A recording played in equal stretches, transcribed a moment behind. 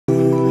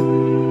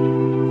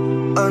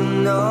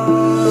unknown.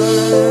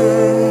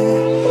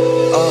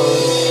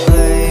 Oh,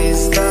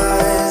 place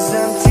those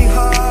empty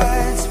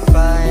hearts,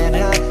 buying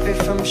happy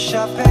from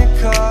shopping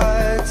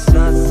carts.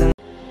 Nothing.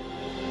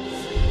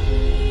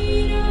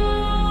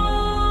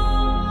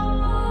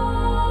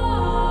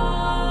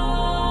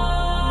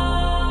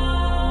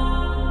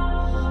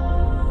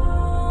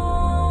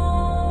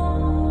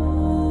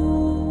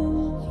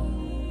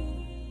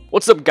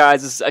 What's up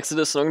guys, this is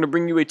Exodus and I'm going to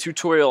bring you a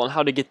tutorial on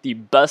how to get the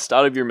best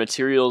out of your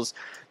materials.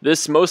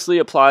 This mostly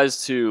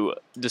applies to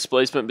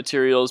displacement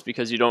materials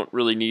because you don't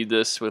really need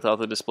this without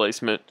the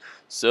displacement.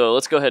 So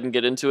let's go ahead and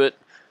get into it.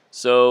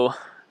 So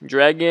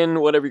drag in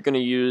whatever you're going to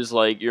use,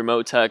 like your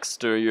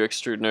Motext or your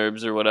Extrude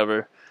NURBS or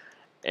whatever,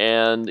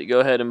 and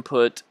go ahead and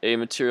put a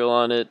material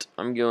on it.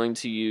 I'm going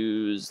to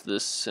use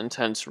this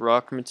intense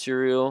rock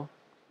material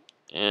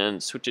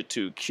and switch it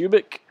to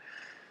cubic,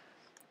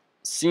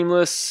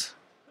 seamless.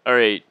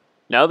 Alright,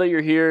 now that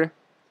you're here,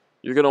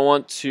 you're going to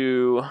want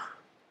to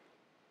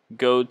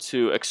go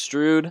to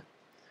extrude,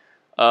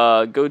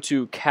 go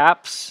to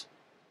caps,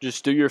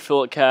 just do your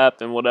fillet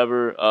cap and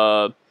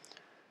whatever,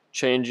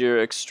 change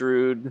your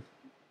extrude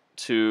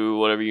to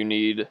whatever you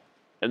need,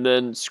 and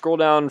then scroll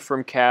down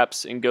from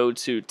caps and go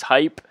to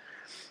type,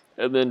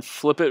 and then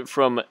flip it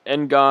from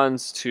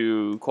n-gons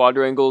to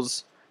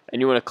quadrangles, and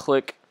you want to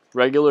click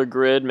regular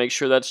grid, make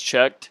sure that's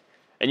checked.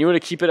 And you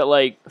want to keep it at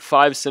like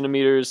 5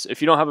 centimeters.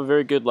 If you don't have a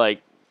very good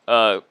like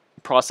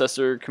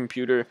processor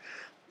computer,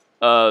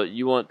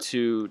 you want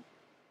to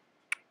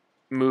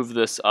move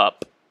this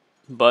up.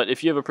 But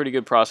if you have a pretty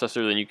good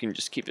processor, then you can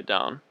just keep it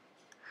down.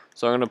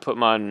 So I'm going to put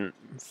mine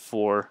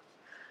 4.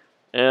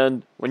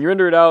 And when you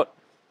render it out,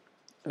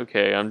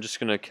 okay, I'm just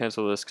going to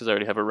cancel this because I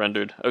already have it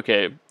rendered.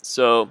 Okay,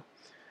 so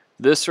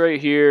this right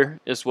here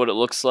is what it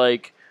looks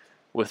like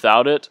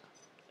without it.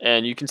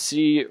 And you can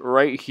see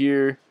right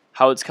here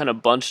how it's kind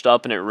of bunched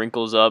up and it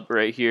wrinkles up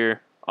right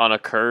here on a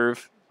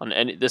curve. On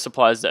any, this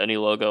applies to any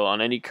logo.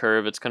 On any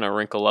curve, it's going to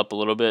wrinkle up a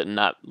little bit and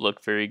not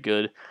look very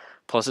good.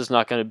 Plus, it's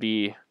not going to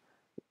be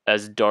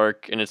as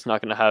dark and it's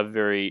not going to have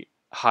very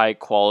high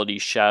quality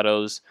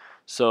shadows.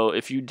 So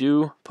if you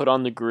do put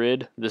on the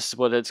grid, this is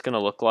what it's going to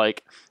look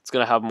like. It's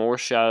going to have more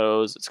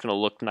shadows. It's going to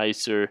look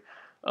nicer.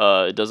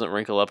 It doesn't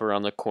wrinkle up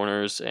around the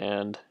corners,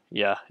 and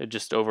yeah, it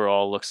just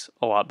overall looks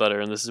a lot better.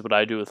 And this is what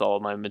I do with all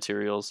of my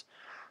materials.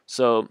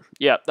 So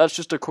yeah, that's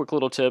just a quick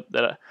little tip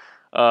that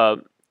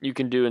you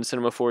can do in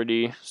Cinema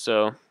 4D.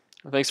 So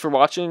thanks for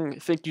watching.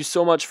 Thank you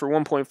so much for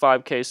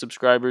 1.5K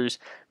subscribers.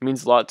 It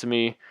means a lot to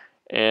me.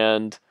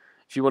 And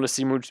if you want to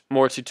see more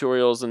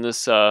tutorials in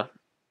this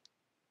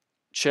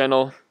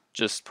channel,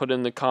 just put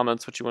in the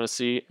comments what you want to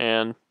see.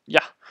 And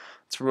yeah,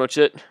 that's pretty much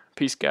it.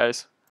 Peace, guys.